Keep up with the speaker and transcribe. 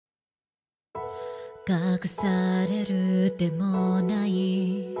隠されるでもな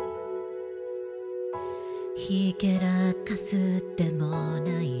いひけらかすでも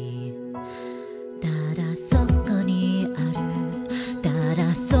ないただそこにあるた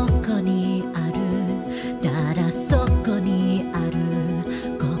だそこにあるただそこにある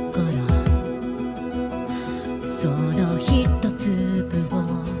心その一粒を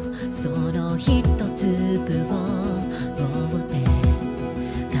その一粒を追って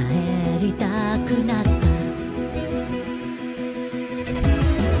帰りたくなった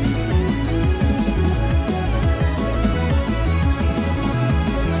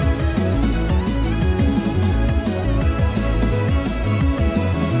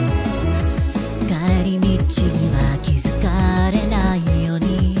帰り道には気づかれないよう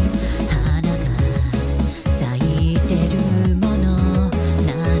に花が咲いてるもの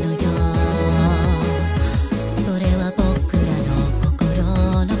なのよそれは僕らの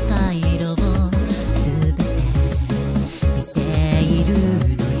心の回路を全て見ている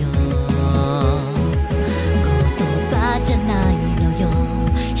のよ言葉じゃないのよ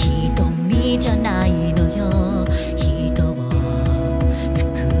瞳じゃないのよ人を作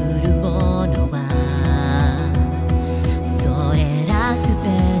るものはそれらすべ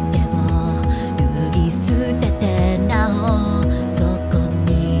てを脱ぎ捨ててなおそこに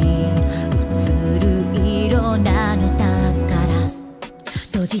映る色なのだから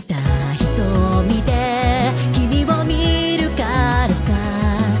閉じた瞳で君を見るからさ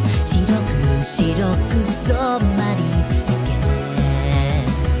白く白く染まりゆけ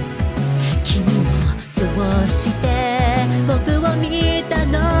君もそうして僕を見た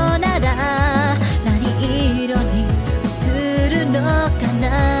のなら何色に映るのかな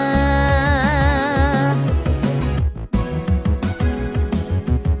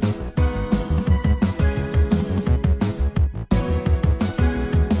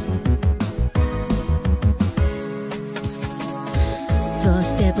そ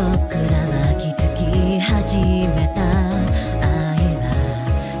して僕らは気づき始めた愛は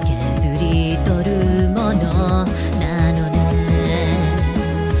削り取るものなのね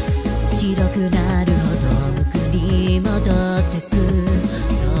白くなるほど無垢に戻ってく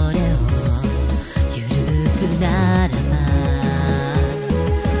それを許すならば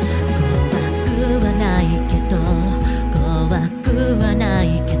怖くはないけど怖くはない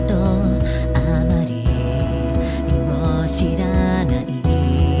けどあまりにも知らない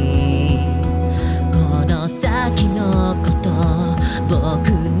この先のこと僕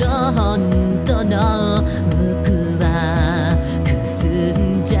の本当の無垢はくす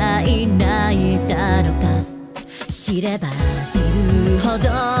んじゃいないだろうか知れば知るほど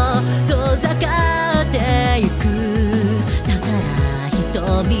遠ざかってゆくだから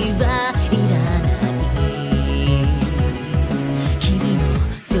瞳はいらない君も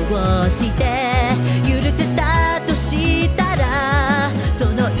そうして許せたとしたらそ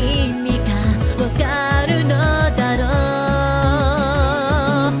の意味がわかるのだろう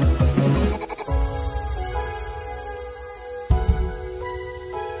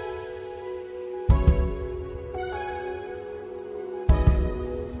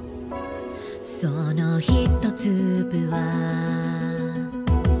その一粒は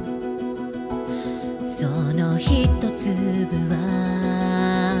その一粒は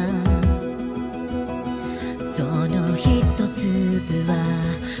その一粒は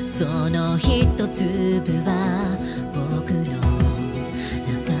その一粒は僕の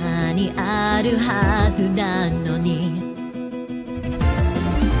中にあるはずなのに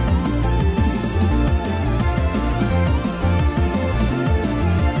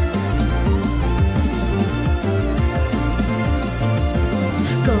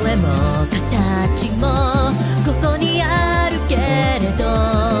声も形もここにあるけれど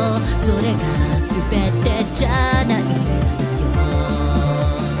それが全てじゃないよ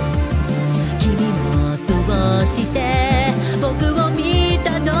君もそうして